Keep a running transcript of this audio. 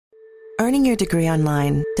Earning your degree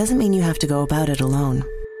online doesn't mean you have to go about it alone.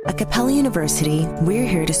 At Capella University, we're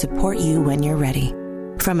here to support you when you're ready.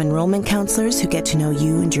 From enrollment counselors who get to know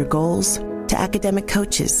you and your goals, to academic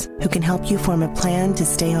coaches who can help you form a plan to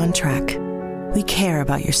stay on track. We care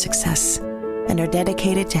about your success and are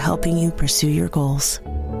dedicated to helping you pursue your goals.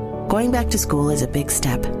 Going back to school is a big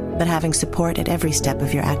step, but having support at every step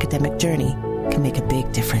of your academic journey can make a big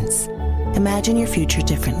difference. Imagine your future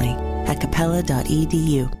differently at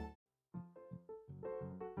capella.edu.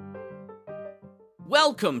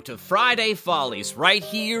 Welcome to Friday Follies, right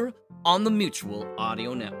here on the Mutual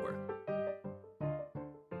Audio Network.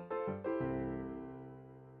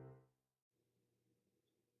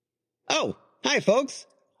 Oh, hi folks.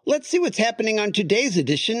 Let's see what's happening on today's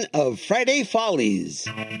edition of Friday Follies.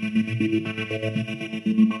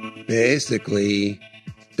 Basically,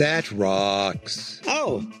 that rocks.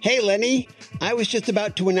 Oh, hey Lenny. I was just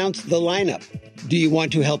about to announce the lineup. Do you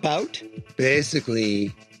want to help out?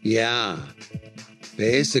 Basically, yeah.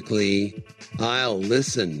 Basically, I'll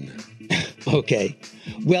listen. Okay.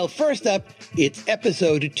 Well, first up, it's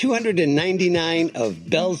episode 299 of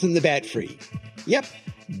Bells in the Batfry. Yep,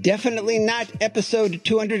 definitely not episode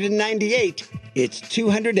 298. It's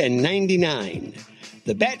 299.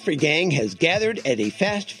 The Batfry gang has gathered at a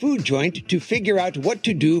fast food joint to figure out what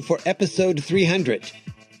to do for episode 300,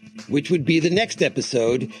 which would be the next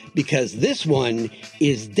episode, because this one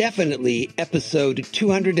is definitely episode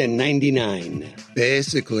 299.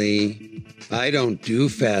 Basically, I don't do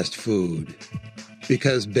fast food.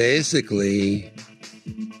 Because basically...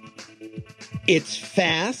 It's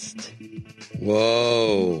fast?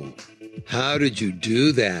 Whoa. How did you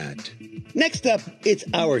do that? Next up, it's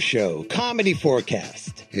our show, Comedy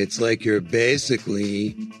Forecast. It's like you're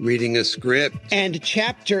basically reading a script. And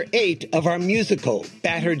Chapter 8 of our musical,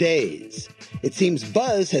 Batter Days. It seems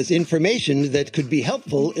Buzz has information that could be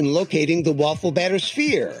helpful in locating the waffle batter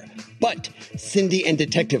sphere. But Cindy and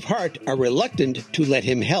Detective Hart are reluctant to let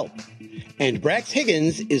him help. And Brax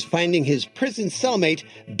Higgins is finding his prison cellmate,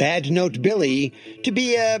 Bad Note Billy, to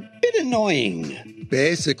be a bit annoying.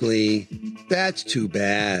 Basically, that's too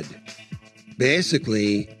bad.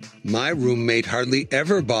 Basically, my roommate hardly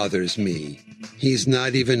ever bothers me. He's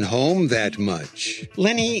not even home that much.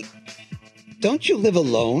 Lenny, don't you live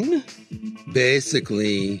alone?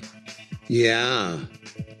 Basically, yeah.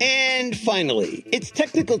 And finally, it's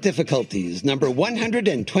technical difficulties, number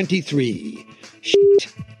 123.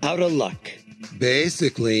 Shit, out of luck.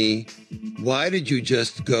 Basically, why did you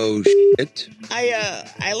just go shit?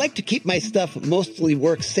 I like to keep my stuff mostly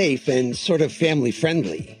work safe and sort of family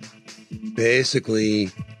friendly. Basically,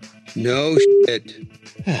 no shit.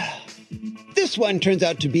 This one turns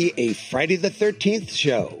out to be a Friday the 13th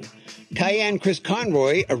show. Cayenne Chris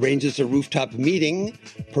Conroy arranges a rooftop meeting,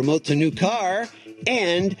 promotes a new car,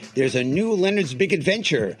 and there's a new Leonard's Big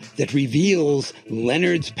Adventure that reveals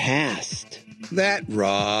Leonard's past. That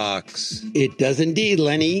rocks. It does indeed,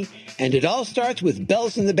 Lenny. And it all starts with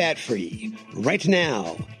Bells in the Batfry, right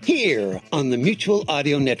now, here on the Mutual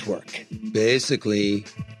Audio Network. Basically,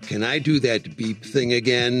 can I do that beep thing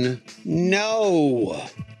again? No.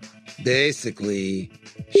 Basically,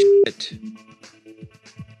 shit.